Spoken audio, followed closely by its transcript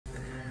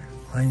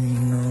欢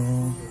迎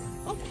哦。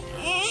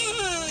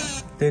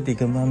爹地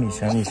跟妈咪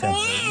想你想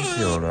很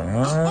久了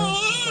啊，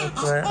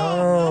乖乖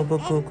哦，不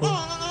哭哭，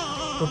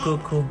不哭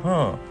哭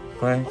哈，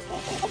乖。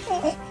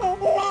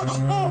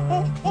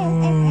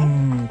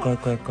乖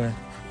乖乖。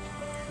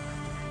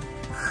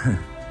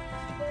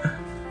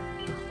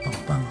好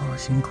棒哦，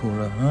辛苦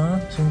了啊，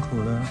辛苦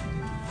了，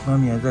妈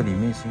咪还在里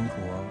面辛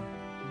苦哦。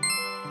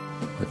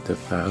我的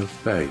宝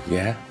宝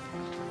呀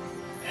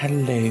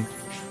 ，Hello，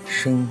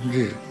 生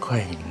日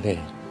快乐！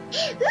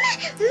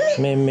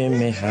妹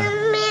妹好。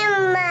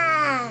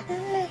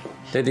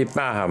爹地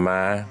抱好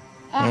吗？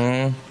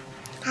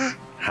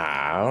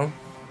好。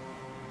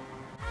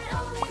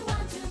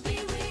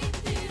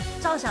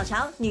赵小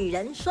乔，女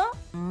人说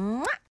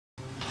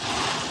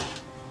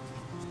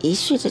1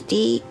岁的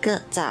第一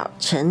个早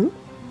晨，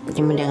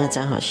你们两个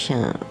长好像，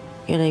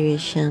越来越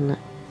像了。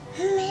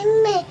妹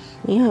妹，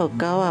你好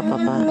高啊，宝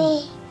宝。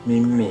妹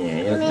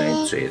妹要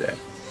奶嘴了。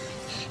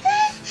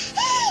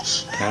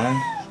啊？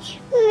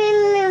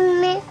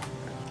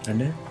好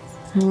了。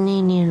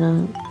妮妮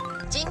了。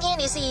今天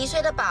你是1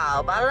岁的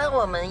宝宝了，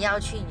我们要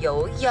去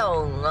游泳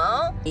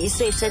哦。1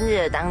岁生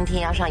日的当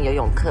天要上游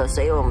泳课，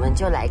所以我们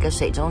就来个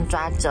水中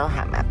抓周，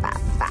好吗，爸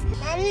爸？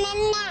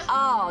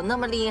哦，那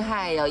么厉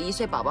害哦！1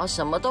岁宝宝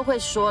什么都会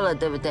说了，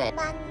对不对？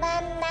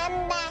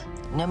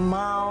那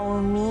猫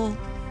咪。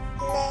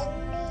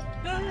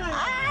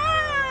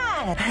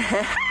啊！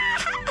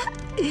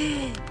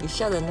你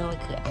笑得那么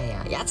可爱呀！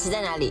牙齿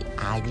在哪里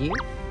？Are you？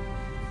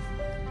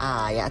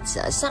 啊，牙齿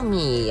啊，上面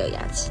也有牙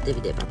齿，对不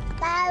对，爸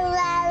爸？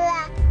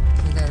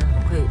现在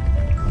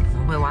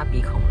很会挖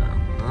鼻孔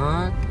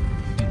了，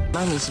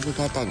妈咪是不是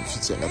该带你去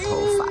剪个头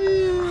发？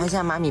还是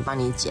要妈咪帮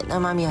你剪？那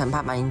妈咪很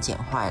怕把你剪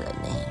坏了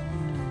呢。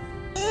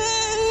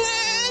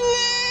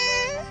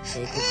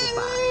谁不是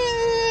吧？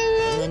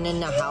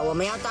那好，我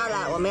们要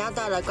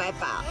到了，乖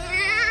宝。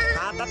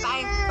好，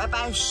拜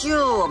拜，咻，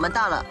我们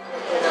到了。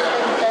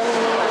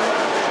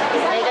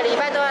每个礼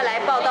拜都要来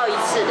报到1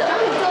次的。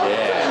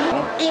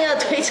婴儿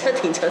推车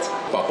停车场，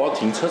宝宝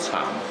停车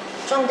场。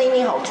壮丁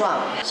你好壮，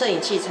摄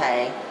影器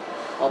材，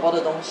宝宝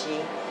的东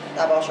西，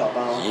大包小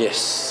包。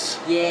Yes。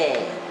耶。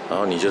然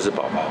后你就是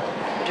宝宝。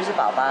我就是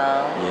宝宝。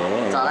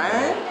耶。走啦。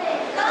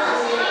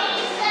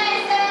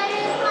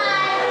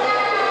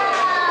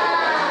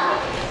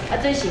他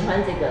最喜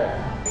欢这个。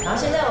然后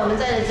现在我们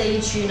在的这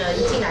一区呢，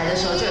一进来的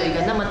时候就有一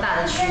个那么大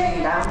的区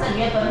域，然后在里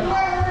面奔跑。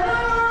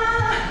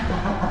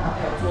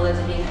坐在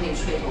这边可以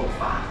吹头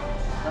发，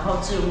然后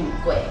置物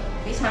柜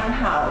非常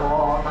好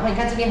哦。然后你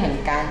看这边很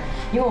干，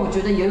因为我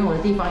觉得游泳的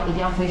地方一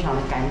定要非常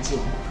的干净，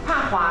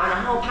怕滑，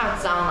然后怕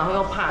脏，然后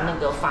又怕那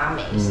个发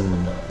霉什么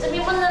的。这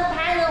边不能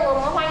拍了，我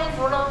们换衣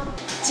服喽。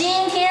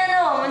今天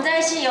呢，我们在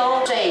溪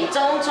游水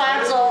中抓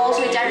周，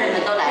所以家人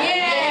们都来了。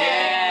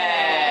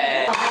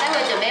耶！我们待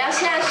会准备要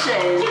下水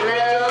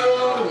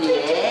喽，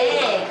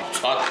耶！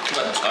抓乱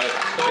抓，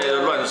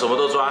乱什么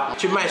都抓，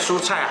去卖蔬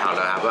菜好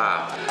了，好不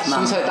好？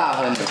蔬菜大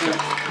亨。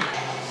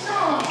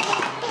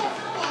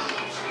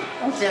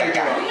这样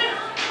干。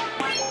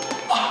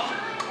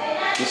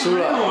你输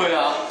了。对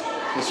啊，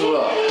你输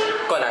了。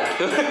灌篮。好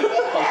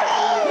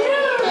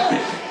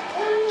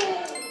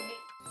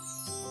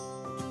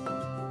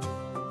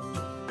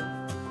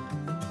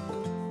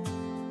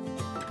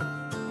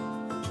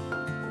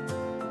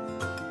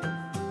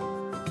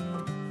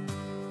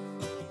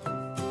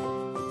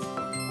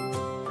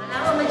了，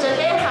我们准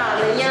备好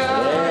了哟。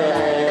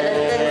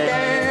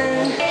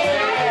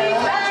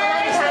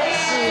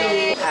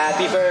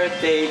Happy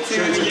birthday to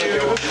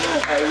you.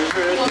 Happy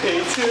birthday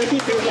to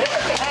you.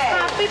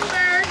 Happy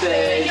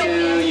birthday to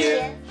you.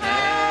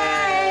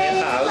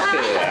 好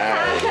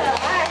可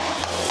爱。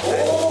哦。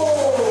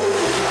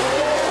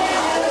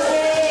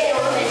我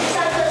们每次上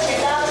课前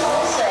都要冲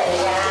水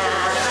呀。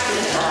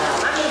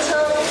妈咪冲，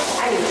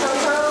你冲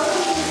冲。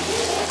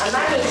妈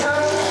咪冲，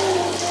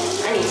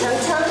你冲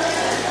冲。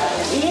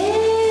耶！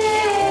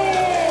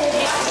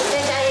在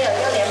家也有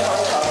用莲蓬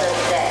头，对不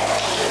对？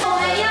我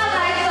们要来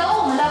走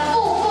我们的步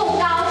步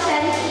高升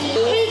梯，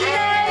一生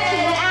平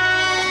安、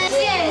健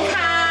康、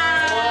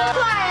快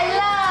乐。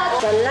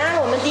走啦，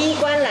我们第一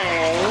关来。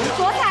左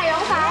踩荣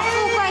华富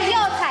贵，右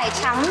踩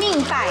长命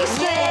百岁。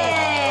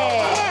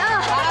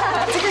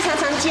这个常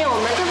常见，我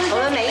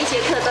们每一节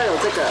课都有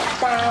这个。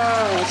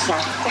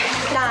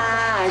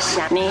大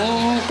侠，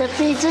你的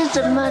鼻子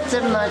怎么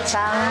这么长？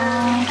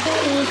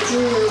鼻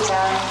子长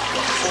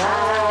才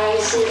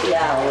是漂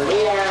亮。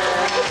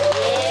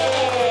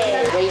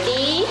耶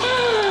 ，ready？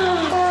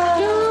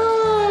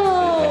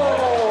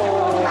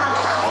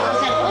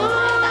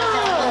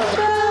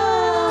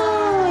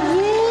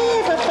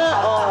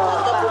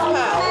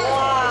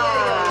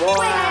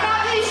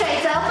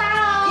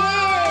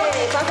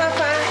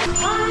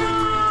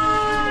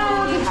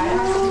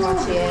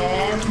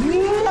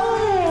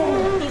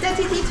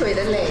 腿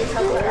的嘞，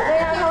差不多。对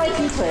啊，他会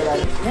踢腿了，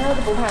然后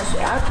就不怕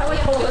水，然后他会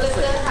偷我的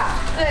水。真好，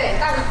对，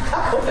大礼包。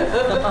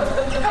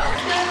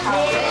耶！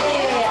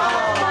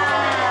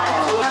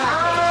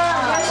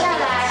要下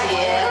来。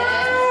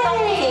动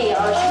力哦，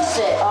踢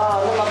水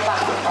哦，那么棒，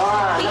哇，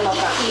那么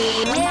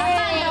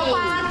棒。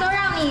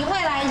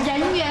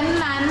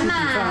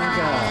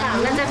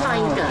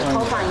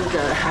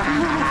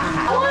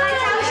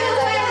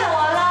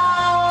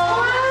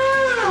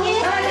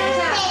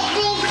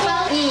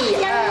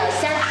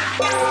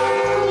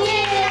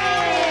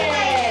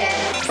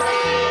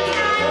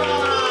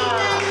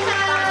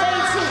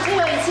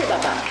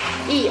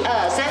1、2、3，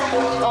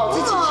哦，自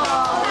己敲。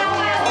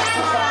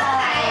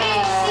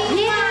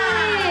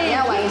你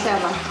要玩一下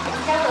吗？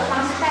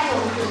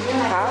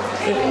好，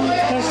开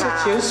始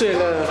潜水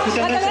了。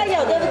他刚刚有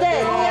对不对？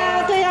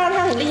对呀，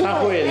他很厉害。他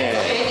会呢。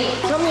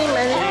聪明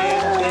们，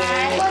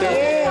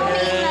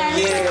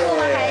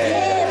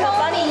宝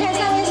宝，你看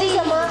上面是什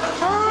么？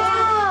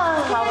啊，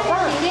好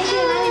棒！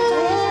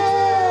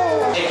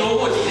多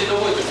过几次，多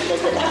过几次。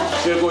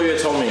越过越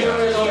聪明了。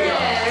没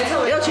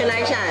错，又全拿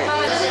下来。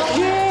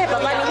耶，宝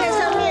宝，你看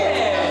上面。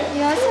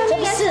真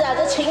是啊，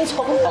这青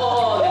葱的。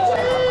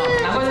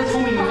难怪是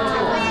聪明的。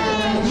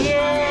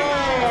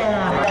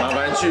麻烦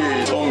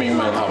去聪明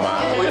门好吗？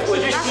我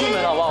去西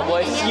门好不好？不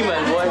会，西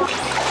门不会。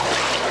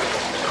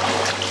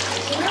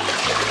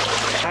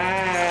嗨。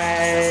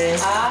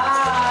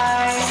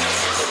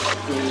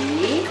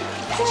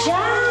这样。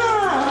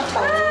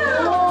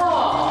哇，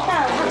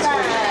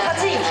他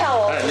自己跳哦。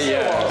很厉害。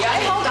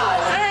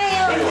哎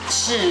呦，是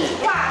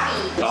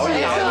导演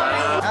啊。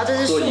然后这是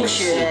数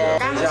学。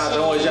等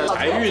我一下，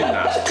财运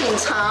啊。警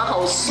察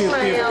好帅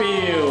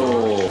哦。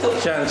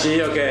相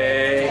机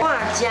OK。画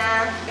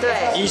家，对。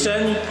医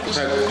生，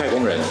太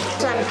空人。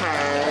转盘，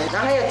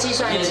然后还有计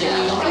算机。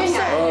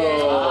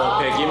哦，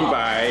配金牌。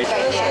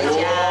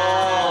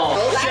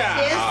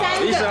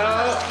医生。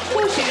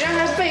或许让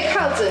他背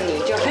靠着你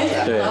就好了。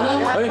对。然后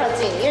他靠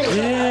近，因为你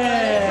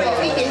会有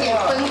一点点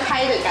分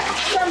开的感觉。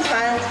转盘。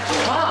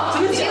哇，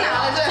怎么进来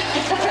了这？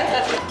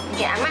你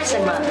给他卖什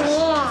么？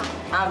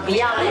啊，不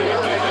要了。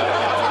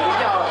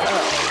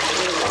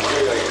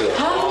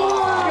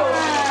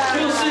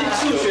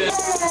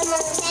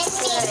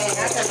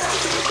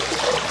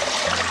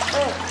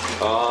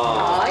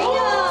哦。哎呀！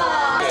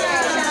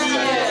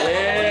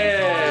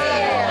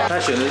他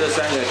选的这3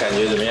个感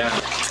觉怎么样？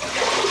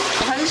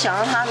他是想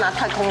让他拿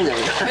太空人，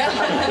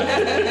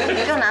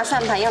又拿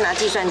算盘，又拿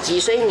计算机，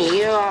所以你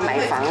又要买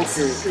房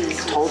子、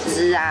投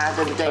资啊，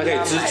对不对？他可以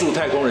资助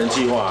太空人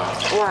计划。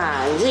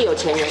哇，你是有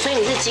钱人，所以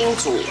你是金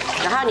主，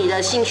然后你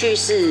的兴趣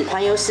是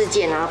环游世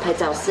界，然后拍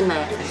照，是吗？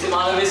是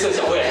吗？那边设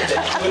小会。祝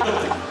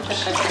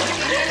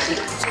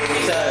你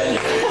生日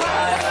快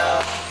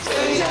乐，祝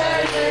你生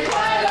日快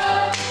乐，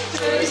祝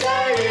你生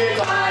日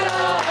快乐，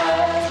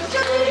祝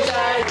你生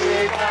日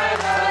快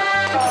乐。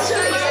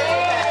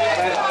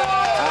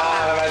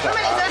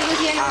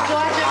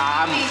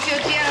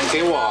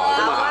给我，好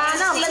啊，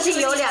那我们是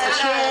有2圈。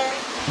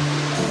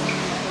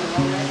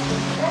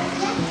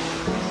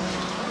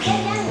你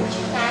去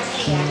哪里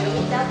呀？你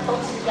不要偷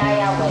吃鸭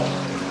鸭尾。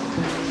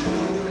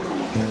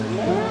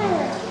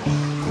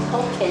偷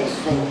甜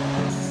水。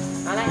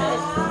好来，不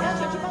要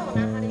去帮我拿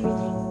他的浴巾。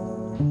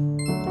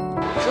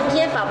今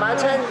天宝宝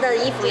穿的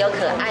衣服有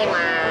可爱吗？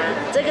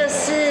这个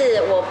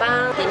是我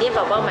帮点点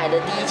宝宝买的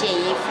第1件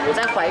衣服，我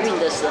在怀孕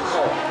的时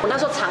候，我那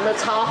时候藏的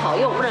超好，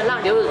因为我不能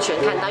让刘子全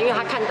看到，因为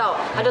他看到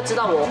他就知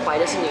道我怀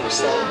的是女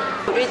生，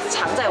我就一直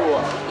藏在我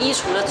衣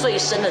橱的最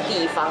深的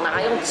地方，然后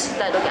用纸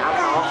袋都给它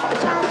包好，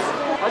这样子，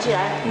包起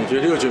来。你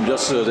觉得6卷比较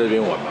适合在这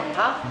边玩吗？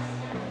好。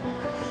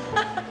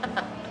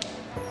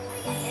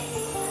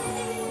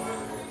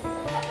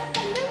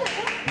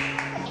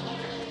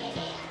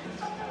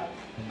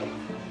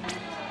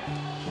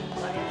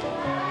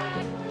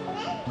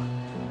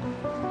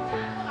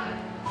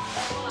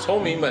聪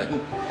明们。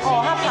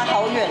哦，他爬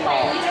好远哦，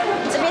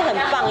这边很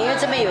棒，因为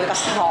这边有一个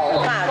好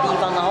大的地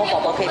方，然后宝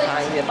宝可以爬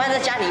很远。不然在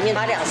家里面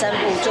爬2、3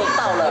步就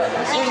到了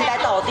应该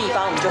到的地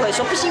方，你就会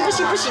说不行不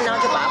行不行，然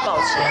后就把它抱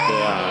起来。对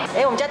啊。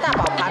哎，我们家大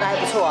宝爬得还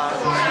不错啊。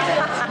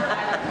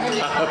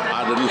他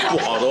爬的不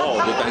好的话，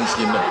我就担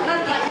心了。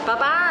宝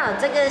宝，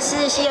这个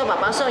是西柚宝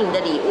宝送你的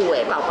礼物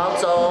哎，宝宝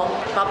粥，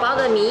宝宝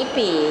的米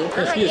饼，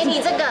还给你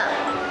这个。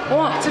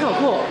哇，这个好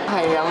酷！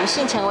很荣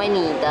幸成为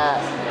你的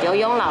游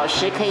泳老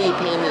师，可以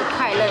陪你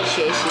快乐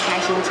学习、开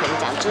心成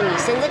长。祝你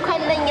生日快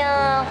乐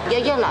哟，游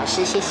泳老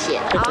师，谢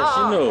谢。太开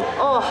心了。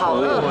哦，好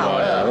饿，好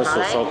饿。那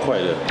手超快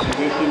的。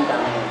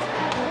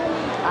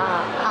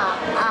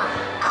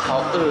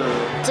好饿。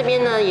这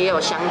边呢也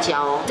有香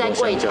蕉，在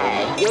柜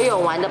台游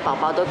泳完的宝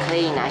宝都可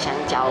以拿香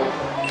蕉。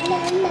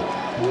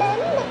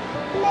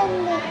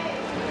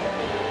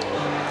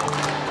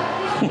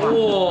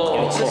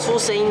哇，吃出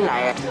声音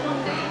来了。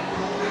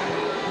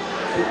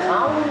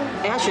好，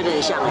哎，他学得很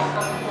像哎。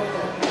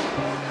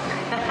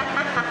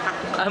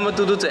还有没有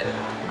嘟嘟嘴？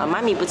啊，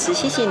妈咪不吃，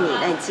谢谢你。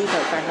那你吃一口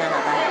饭饭好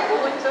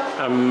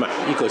吧？妈，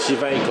一口稀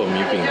饭，一口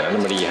米饼啊，那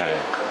么厉害。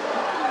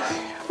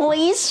我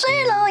1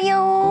岁了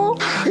哟。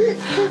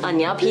啊，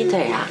你要劈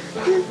腿啊？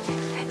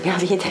你要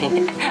劈腿？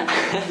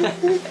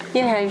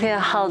越来越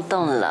好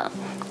动了。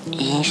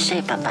1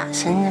岁，爸爸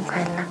生日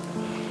快乐！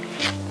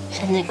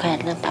生日快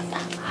乐，爸爸！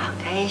好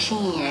开心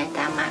你来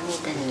当妈咪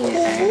的女儿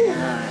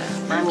啊！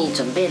妈咪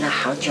准备了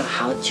好久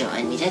好久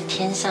哎，你在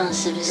天上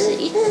是不是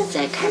一直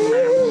在看妈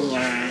咪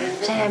呀？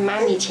虽然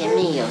妈咪前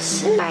面有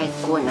失败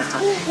过，然后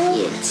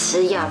也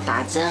吃药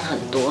打针很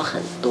多，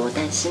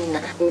但是呢，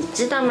你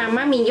知道吗？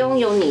妈咪拥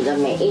有你的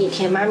每一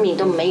天，妈咪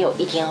都没有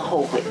一天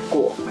后悔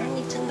过，妈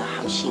咪真的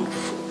好幸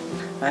福。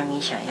妈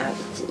咪想要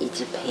一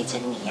直陪着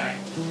你呀。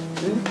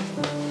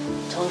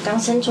从刚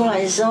生出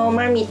来的时候，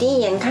妈咪第一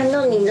眼看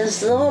到你的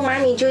时候，妈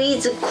咪就一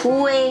直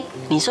哭哎。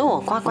你说我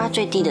呱呱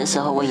坠地的时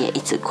候，我也一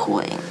直哭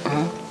哎。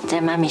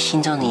在妈咪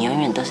心中，你永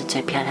远都是最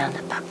漂亮的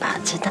爸爸，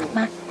知道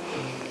吗？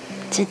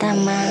知道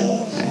吗？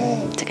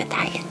这个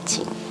大眼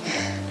睛，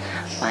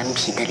顽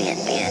皮的脸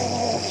脸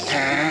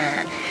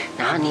啊，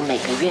然后你每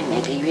个月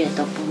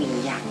都不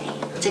一样哎。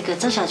这个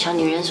周小乔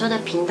女人说的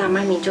频道，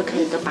妈咪就可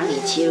以都帮你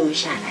记录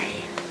下来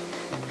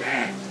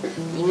啊，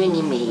因为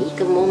你每一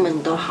个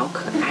moment 都好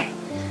可爱。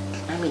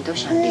妈咪都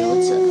想留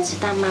着，知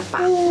道吗，宝？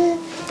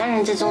当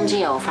然，这中间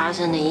有发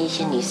生了一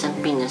些你生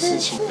病的事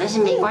情，但是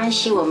没关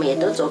系，我们也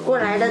都走过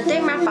来了，对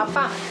吗，宝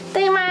宝？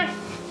对吗？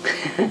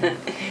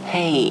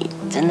嘿，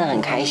真的很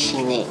开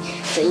心呢！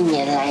这一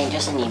年来，就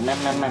是你慢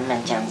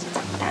慢这样子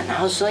长大，然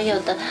后所有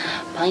的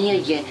朋友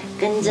也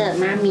跟着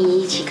妈咪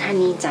一起看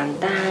你长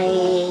大哎。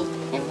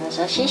有没有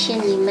说谢谢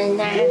你们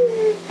呐？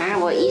啊，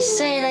我1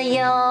岁了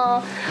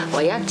哟，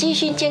我要继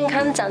续健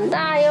康长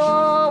大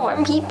哟，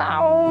顽皮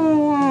宝，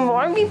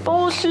顽皮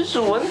宝，是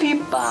顽皮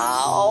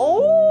宝。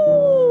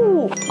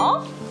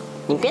哦，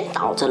你变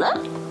倒着了，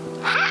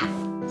哈！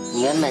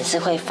你原本是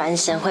会翻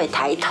身、会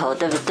抬头，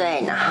对不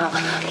对？然后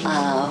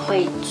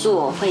会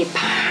坐、会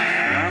爬。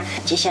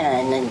接下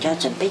来呢，你就要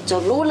准备走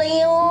路了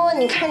哟。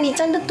你看你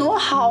站得多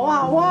好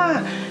啊！哇，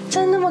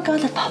站那么高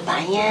的宝宝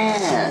呀！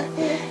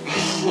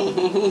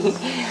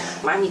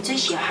妈咪最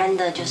喜欢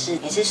的就是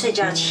每次睡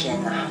觉前，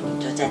然后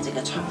你就在这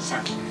个床上，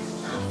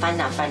然后翻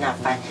啊翻啊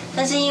翻。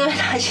但是因为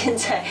他现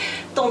在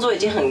动作已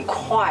经很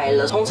快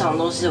了，通常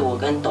都是我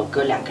跟斗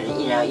哥2个人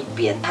一人要一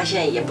边。他现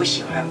在也不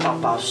喜欢抱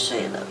抱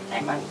睡了，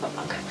来妈咪抱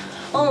抱看。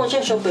哦，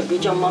这小 baby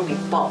叫妈咪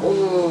抱。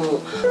哦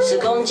，10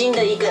公斤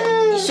的一个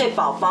1岁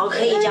宝宝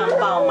可以这样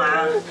抱吗？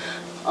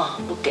哦，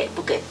不给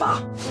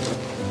抱。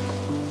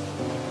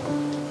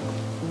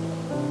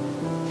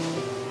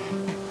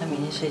他每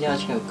天睡觉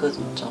前有各种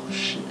招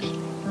式，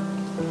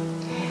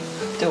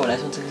对我来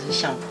说这个是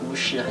相扑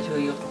式，他就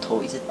会用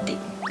头一直顶。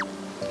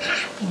哈，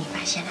被你发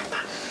现了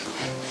吧？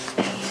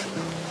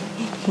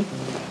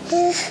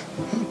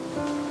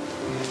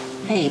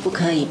嘿，不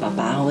可以，宝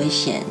宝，危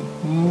险。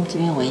这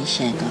边危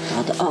险，高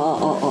高的。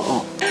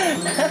哦。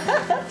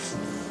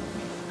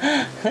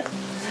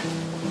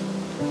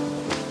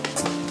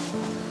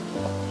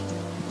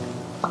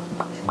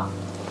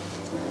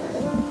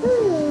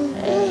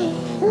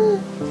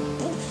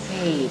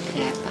嘿，可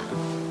爱吧？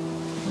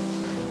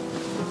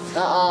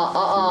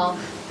哦，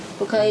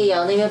不可以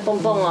哦，那边蹦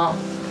蹦哦。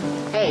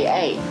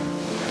哎，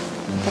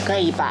不可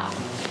以吧？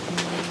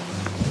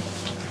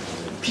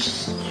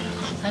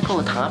他跟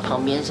我躺在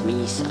旁边什么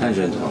意思啊？他很喜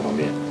欢躺旁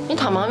边。你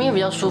躺旁边比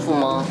较舒服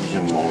吗？你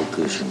像猫的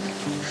个性。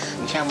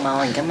你像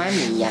猫，你跟妈咪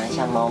一样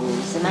像猫咪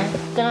是吗？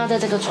跟他在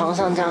这个床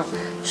上这样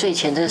睡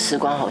前，这个时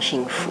光好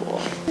幸福哦。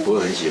我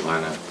很喜欢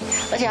啊。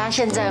而且他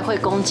现在会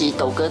攻击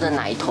斗哥的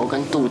奶头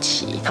跟肚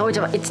脐，他会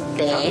这么一直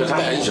逮。他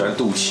很喜欢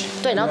肚脐。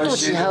对，然后肚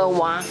脐还会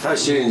挖。他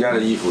掀人家的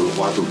衣服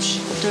挖肚脐。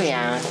对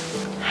呀。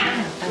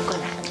翻过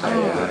来。哎呀，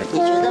你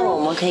觉得我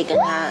们可以跟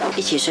他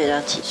一起睡到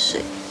几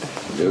岁？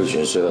刘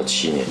璇睡到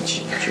7年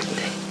级，我觉得。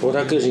不过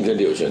他个性跟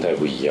刘璇太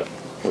不一样，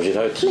我觉得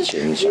他会提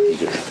前想一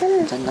个人。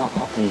真的哦。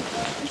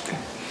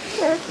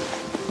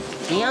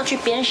你要去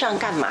边上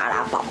干嘛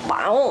啦，宝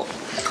宝？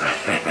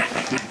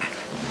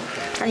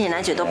那你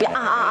奶嘴都变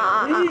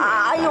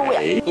哎呦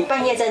喂！你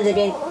半夜在这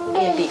边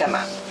面壁干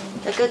嘛？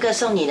这哥哥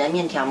送你的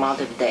面条猫，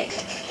对不对？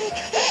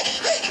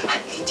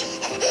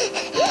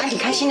那你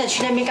开心的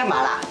去那边干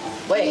嘛啦？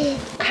喂，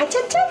哈cha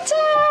cha cha！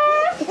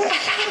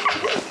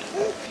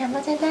条猫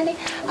在哪里？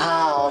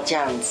哦，这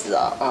样子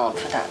哦，扑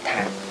倒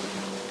它。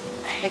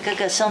那哥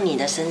哥送你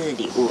的生日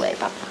礼物哎，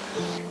爸爸。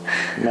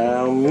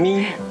猫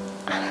咪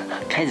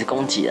开始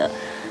攻击了。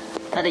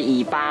它的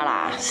尾巴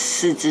啦、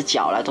4只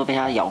脚啦都被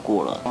它咬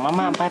过了。妈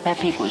妈拍拍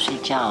屁股睡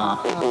觉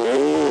啊。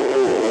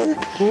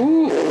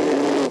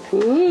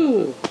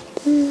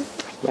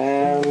妈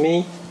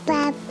咪，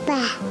爸爸，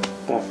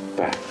爸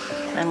爸，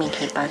妈咪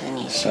可以抱着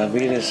你睡。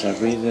傻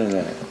逼的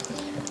了。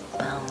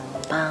棒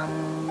棒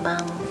棒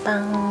棒，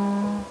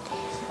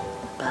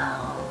宝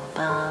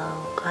宝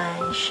快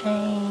睡，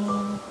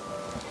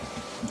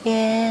月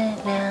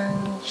亮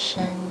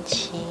升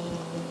起，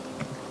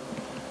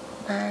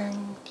满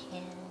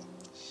天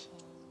星星。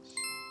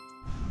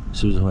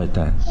是不是坏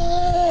蛋？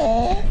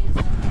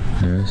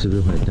是不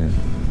是坏蛋？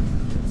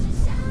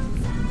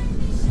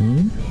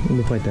那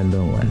么坏蛋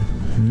乱玩？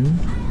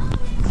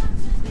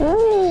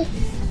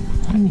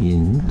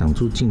你挡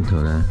住镜头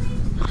了。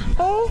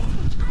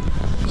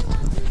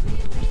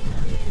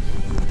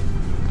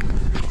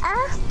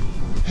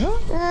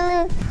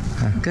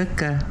哥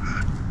哥。